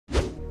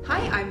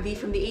Hi, I'm V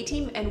from the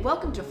A-Team, and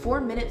welcome to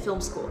 4-Minute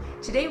Film School.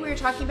 Today we are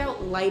talking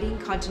about lighting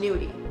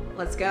continuity.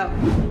 Let's go.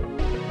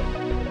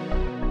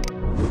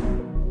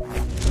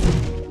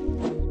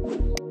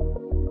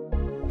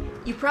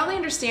 You probably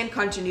understand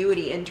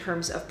continuity in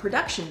terms of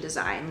production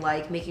design,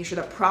 like making sure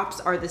that props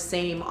are the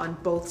same on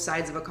both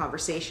sides of a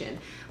conversation.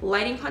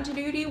 Lighting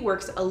continuity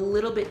works a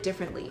little bit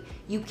differently.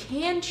 You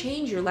can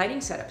change your lighting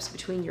setups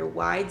between your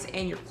wides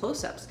and your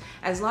close-ups,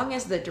 as long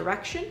as the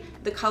direction,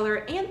 the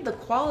color, and the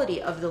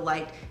quality of the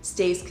light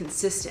stays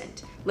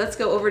consistent. Let's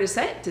go over to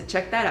set to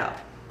check that out.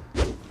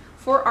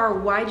 For our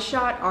wide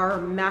shot,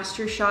 our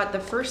master shot, the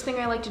first thing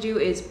I like to do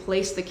is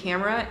place the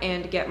camera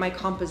and get my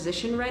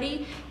composition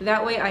ready.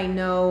 That way I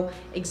know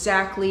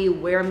exactly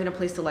where I'm gonna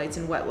place the lights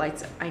and what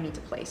lights I need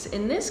to place.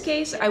 In this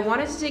case, I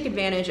wanted to take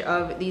advantage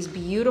of these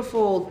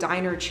beautiful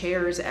diner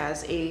chairs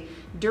as a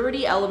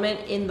dirty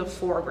element in the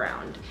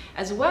foreground,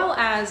 as well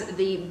as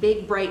the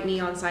big bright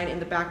neon sign in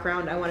the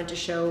background. I wanted to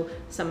show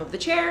some of the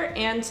chair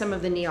and some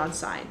of the neon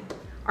sign.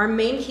 Our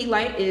main key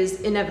light is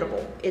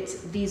inevitable.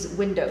 It's these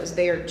windows.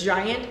 They are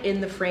giant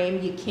in the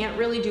frame. You can't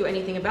really do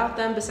anything about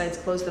them besides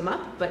close them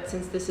up, but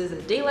since this is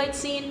a daylight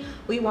scene,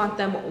 we want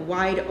them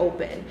wide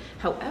open.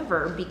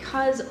 However,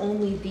 because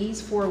only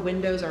these 4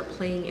 windows are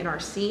playing in our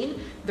scene,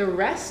 the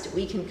rest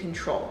we can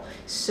control.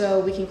 So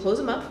we can close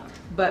them up,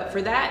 but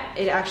for that,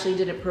 it actually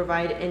didn't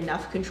provide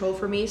enough control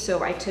for me,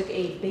 so I took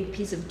a big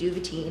piece of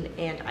Duvetine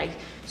and I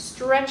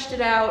stretched it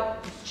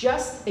out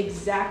just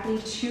exactly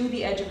to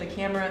the edge of the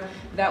camera.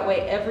 That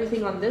way,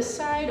 everything on this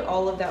side,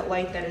 all of that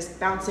light that is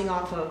bouncing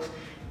off of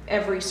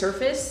every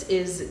surface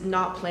is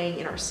not playing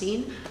in our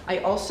scene. I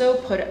also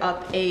put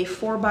up a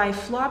 4x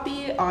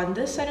floppy on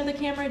this side of the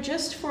camera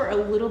just for a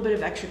little bit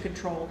of extra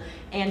control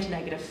and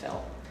negative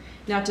fill.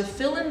 Now to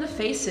fill in the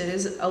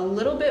faces a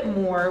little bit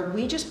more,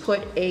 we just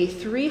put a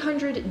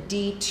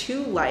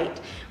 300D2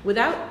 light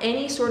without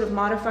any sort of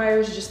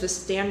modifiers, just the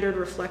standard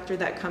reflector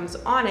that comes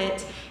on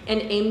it,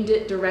 and aimed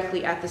it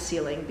directly at the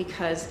ceiling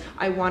because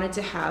I wanted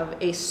to have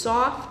a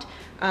soft,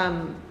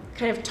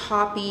 kind of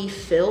toppy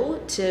fill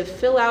to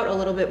fill out a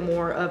little bit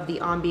more of the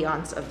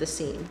ambiance of the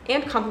scene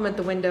and complement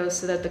the windows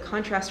so that the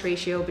contrast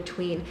ratio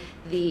between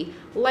the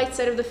light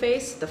side of the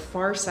face, the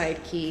far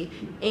side key,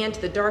 and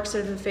the dark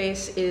side of the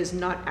face is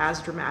not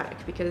as dramatic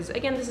because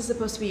again, this is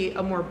supposed to be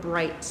a more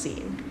bright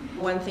scene.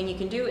 One thing you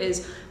can do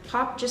is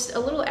pop just a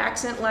little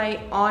accent light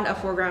on a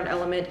foreground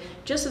element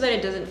just so that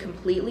it doesn't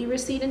completely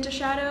recede into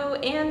shadow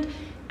and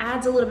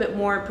adds a little bit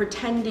more,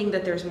 pretending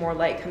that there's more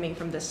light coming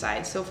from this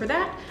side. So for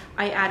that,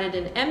 I added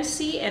an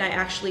MC and I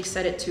actually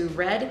set it to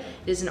red. It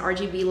is an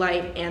RGB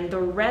light, and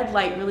the red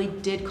light really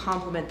did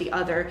complement the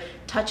other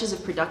touches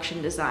of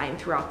production design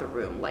throughout the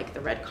room, like the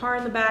red car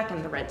in the back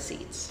and the red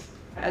seats.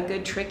 A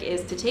good trick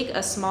is to take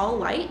a small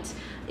light,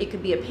 it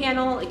could be a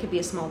panel, it could be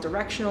a small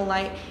directional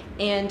light,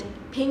 and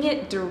ping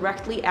it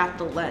directly at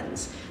the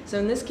lens. So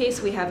in this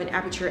case, we have an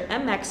Aputure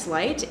MX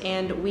light,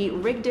 and we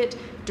rigged it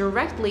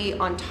directly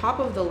on top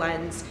of the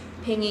lens,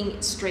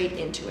 pinging straight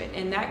into it.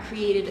 And that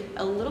created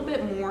a little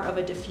bit more of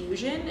a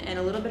diffusion and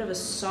a little bit of a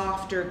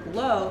softer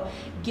glow,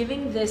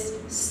 giving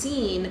this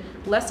scene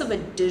less of a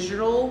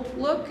digital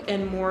look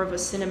and more of a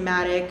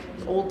cinematic,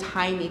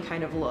 old-timey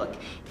kind of look.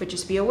 But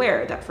just be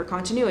aware that for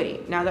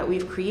continuity, now that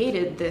we've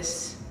created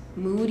this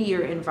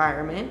moodier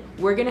environment,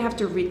 we're gonna have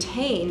to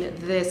retain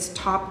this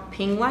top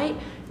ping light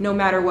no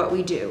matter what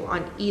we do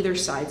on either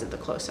sides of the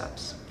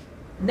close-ups.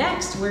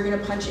 Next, we're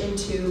gonna punch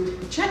into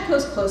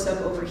Chetko's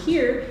close-up over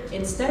here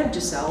instead of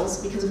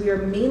Giselle's because we are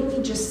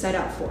mainly just set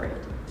up for it,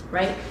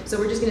 right? So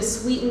we're just gonna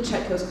sweeten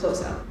Chetko's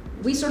close-up.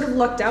 We sort of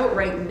lucked out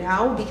right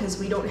now because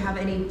we don't have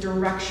any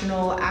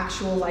directional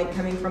actual light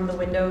coming from the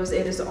windows.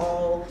 It is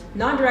all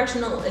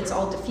non-directional, it's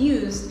all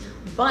diffused.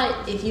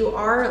 But if you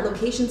are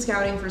location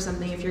scouting for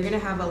something, if you're gonna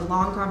have a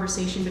long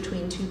conversation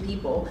between 2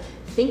 people,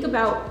 think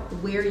about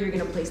where you're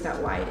gonna place that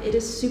wide. It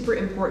is super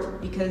important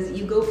because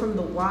you go from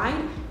the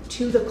wide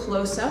to the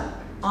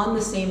close-up on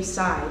the same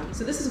side.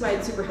 So this is why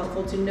it's super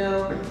helpful to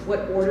know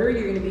what order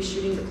you're gonna be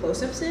shooting the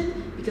close-ups in,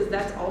 because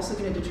that's also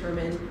gonna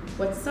determine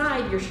what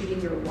side you're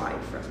shooting your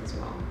wide from as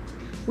well.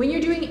 When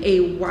you're doing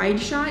a wide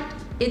shot,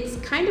 it's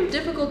kind of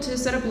difficult to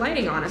set up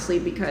lighting, honestly,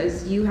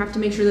 because you have to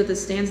make sure that the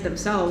stands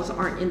themselves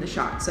aren't in the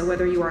shot. So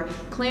whether you are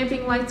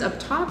clamping lights up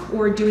top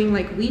or doing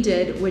like we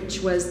did,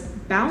 which was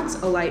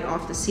bounce a light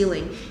off the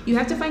ceiling, you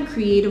have to find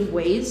creative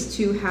ways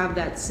to have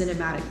that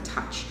cinematic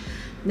touch.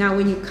 Now,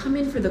 when you come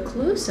in for the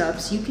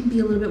close-ups, you can be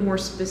a little bit more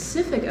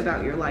specific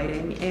about your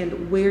lighting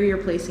and where you're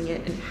placing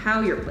it and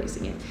how you're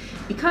placing it,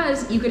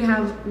 because you could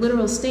have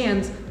literal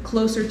stands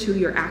closer to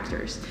your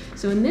actors.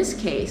 So in this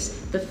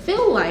case, the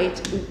fill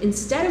light,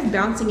 instead of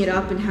bouncing it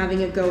up and having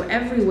it go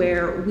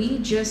everywhere, we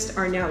just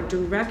are now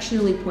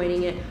directionally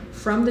pointing it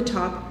from the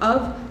top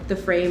of the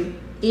frame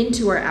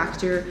into our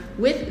actor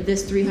with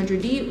this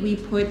 300D. We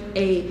put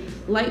a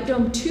light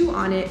dome 2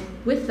 on it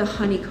with the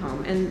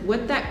honeycomb. And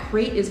what that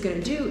crate is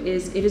going to do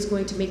is it is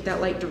going to make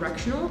that light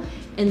directional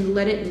and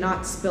let it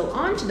not spill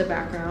onto the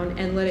background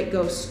and let it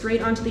go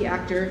straight onto the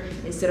actor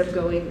instead of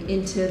going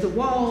into the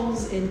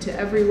walls, into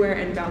everywhere,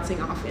 and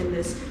bouncing off in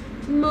this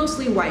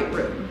mostly white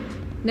room.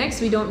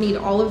 Next, we don't need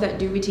all of that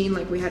duvetine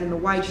like we had in the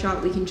wide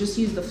shot. We can just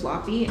use the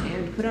floppy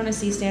and put on a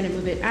C-stand and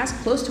move it as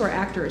close to our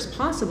actor as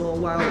possible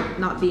while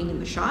not being in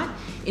the shot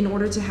in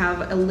order to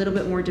have a little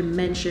bit more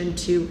dimension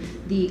to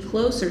the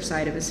closer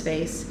side of his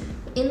face.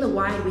 In the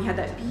wide, we had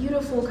that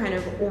beautiful kind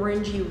of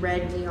orangey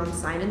red neon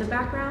sign in the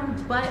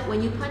background, but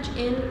when you punch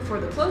in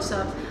for the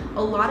close-up,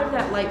 a lot of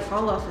that light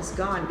fall-off is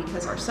gone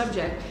because our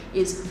subject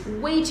is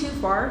way too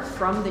far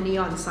from the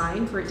neon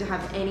sign for it to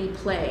have any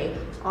play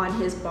on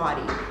his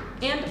body.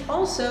 And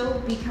also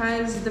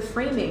because the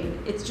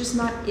framing, it's just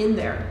not in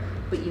there,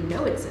 but you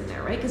know it's in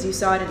there, right? Because you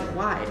saw it in the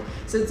wide.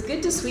 So it's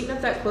good to sweeten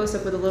up that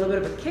close-up with a little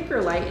bit of a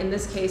kicker light. In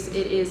this case,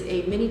 it is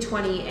a Mini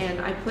 20, and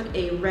I put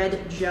a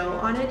red gel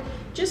on it,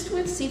 just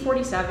with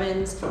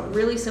C47s,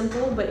 really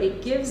simple, but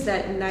it gives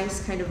that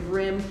nice kind of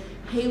rim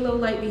halo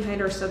light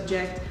behind our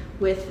subject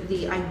with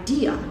the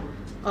idea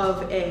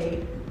of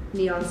a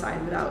neon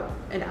sign without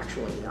an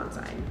actual neon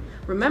sign.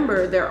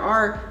 Remember, there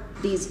are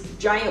these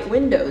giant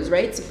windows,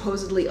 right,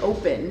 supposedly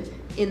open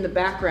in the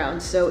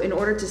background. So in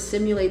order to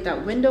simulate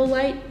that window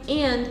light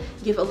and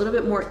give a little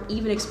bit more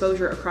even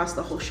exposure across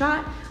the whole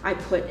shot, I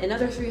put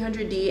another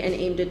 300D and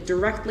aimed it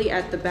directly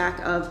at the back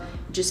of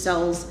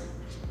Giselle's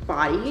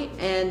body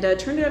and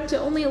turned it up to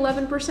only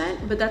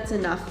 11%, but that's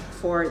enough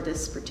for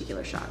this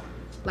particular shot.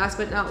 Last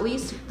but not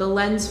least, the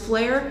lens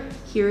flare.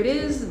 Here it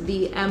is,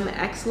 the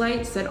MX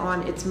light set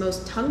on its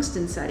most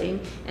tungsten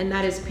setting, and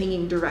that is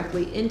pinging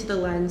directly into the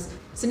lens.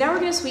 So now we're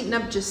gonna sweeten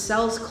up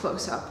Giselle's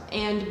close-up,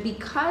 and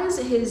because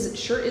his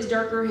shirt is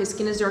darker, his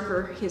skin is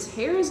darker, his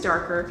hair is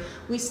darker,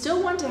 we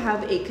still want to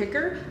have a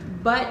kicker,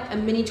 but a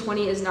Mini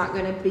 20 is not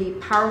gonna be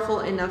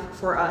powerful enough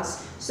for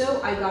us. So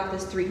I got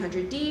this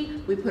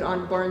 300D, we put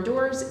on barn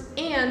doors,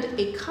 and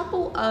a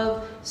couple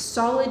of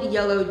solid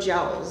yellow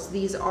gels.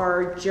 These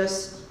are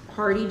just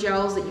party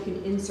gels that you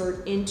can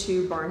insert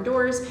into barn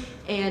doors,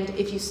 and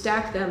if you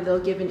stack them, they'll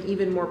give an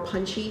even more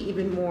punchy,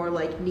 even more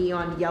like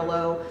neon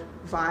yellow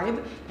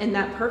vibe, and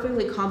that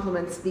perfectly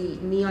complements the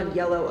neon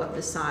yellow of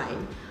the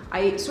sign.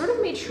 I sort of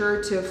made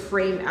sure to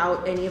frame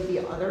out any of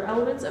the other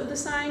elements of the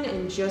sign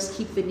and just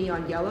keep the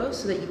neon yellow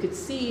so that you could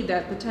see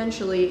that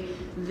potentially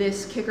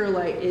this kicker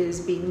light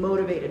is being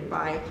motivated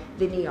by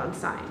the neon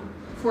sign.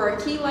 For our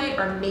key light,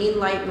 our main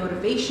light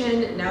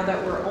motivation, now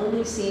that we're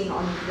only seeing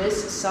on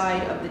this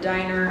side of the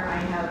diner, I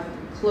have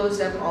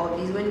closed up all of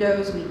these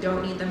windows. We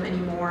don't need them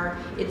anymore.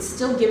 It's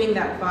still giving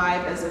that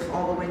vibe as if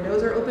all the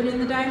windows are open in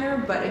the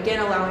diner, but again,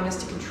 allowing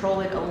us to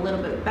control it a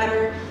little bit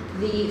better.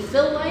 The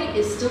fill light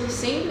is still the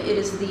same. It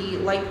is the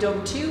light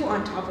dome 2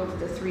 on top of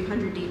the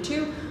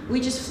 300D2.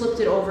 We just flipped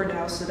it over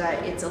now so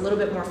that it's a little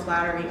bit more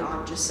flattering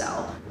on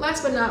Giselle.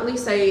 Last but not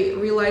least, I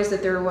realized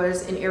that there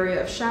was an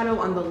area of shadow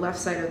on the left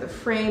side of the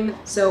frame.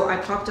 So I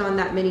popped on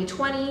that Mini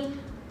 20,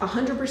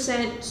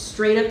 100%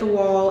 straight at the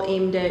wall,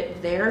 aimed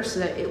it there so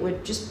that it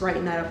would just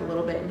brighten that up a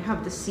little bit and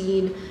have the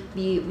scene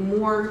be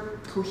more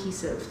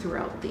cohesive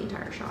throughout the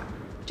entire shot.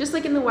 Just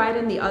like in the wide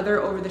and the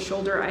other over the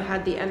shoulder, I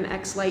had the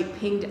MX light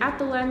pinged at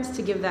the lens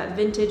to give that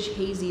vintage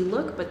hazy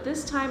look, but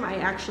this time I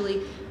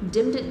actually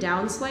dimmed it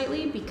down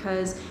slightly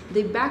because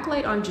the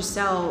backlight on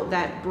Giselle,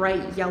 that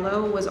bright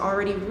yellow, was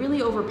already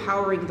really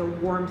overpowering the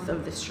warmth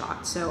of this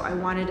shot. So I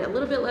wanted a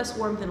little bit less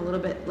warmth and a little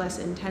bit less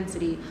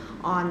intensity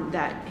on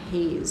that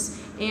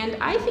haze. And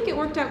I think it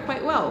worked out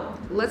quite well.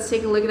 Let's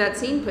take a look at that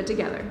scene put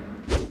together.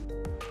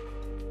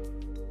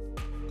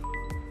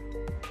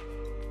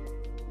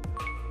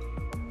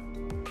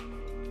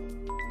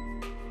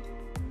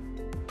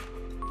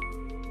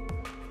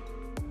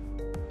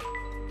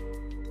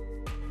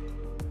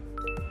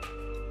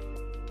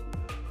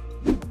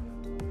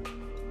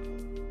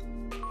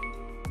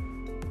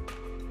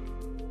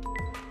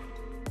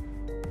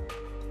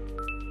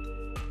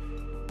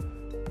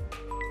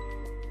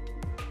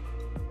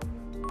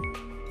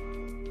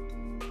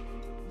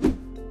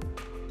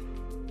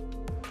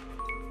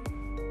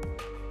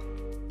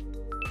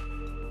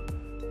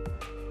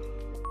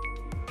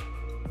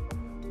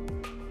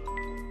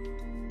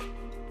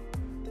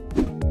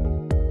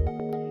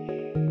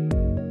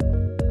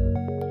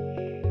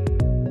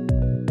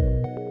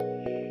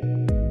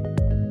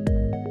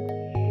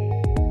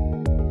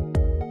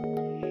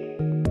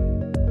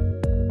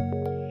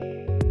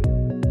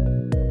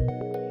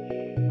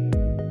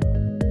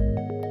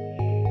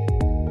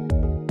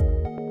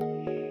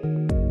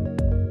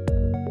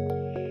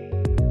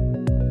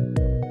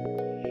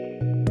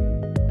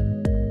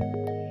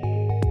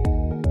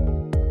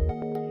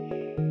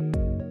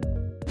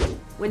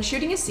 When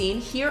shooting a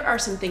scene, here are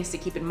some things to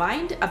keep in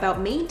mind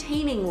about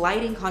maintaining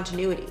lighting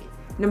continuity.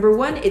 Number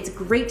one, it's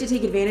great to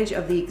take advantage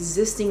of the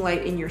existing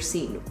light in your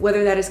scene,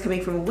 whether that is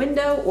coming from a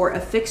window or a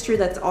fixture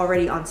that's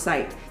already on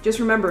site. Just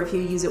remember, if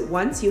you use it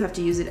once, you have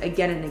to use it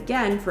again and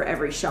again for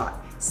every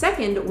shot.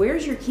 Second,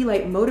 where's your key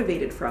light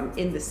motivated from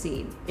in the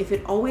scene? If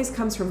it always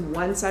comes from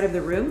one side of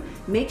the room,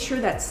 make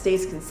sure that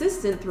stays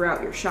consistent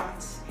throughout your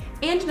shots.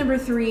 And number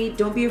three,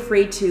 don't be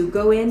afraid to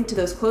go into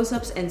those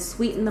close-ups and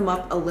sweeten them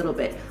up a little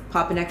bit.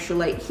 Pop an extra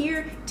light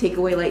here, take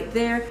away light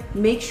there,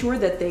 make sure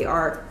that they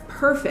are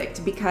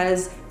perfect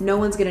because no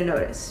one's gonna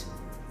notice.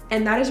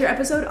 And that is your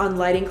episode on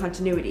lighting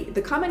continuity.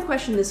 The comment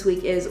question this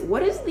week is,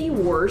 what is the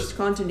worst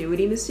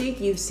continuity mistake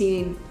you've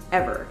seen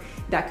ever?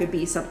 That could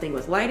be something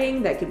with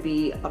lighting, that could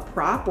be a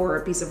prop or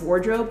a piece of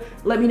wardrobe.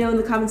 Let me know in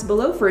the comments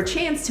below for a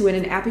chance to win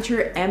an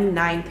Aputure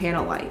M9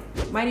 panel light.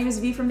 My name is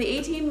V from the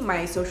A-Team.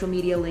 My social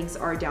media links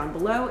are down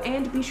below,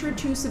 and be sure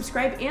to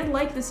subscribe and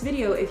like this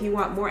video if you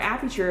want more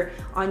Aputure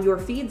on your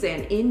feeds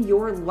and in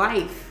your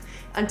life.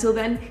 Until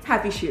then,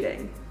 happy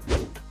shooting.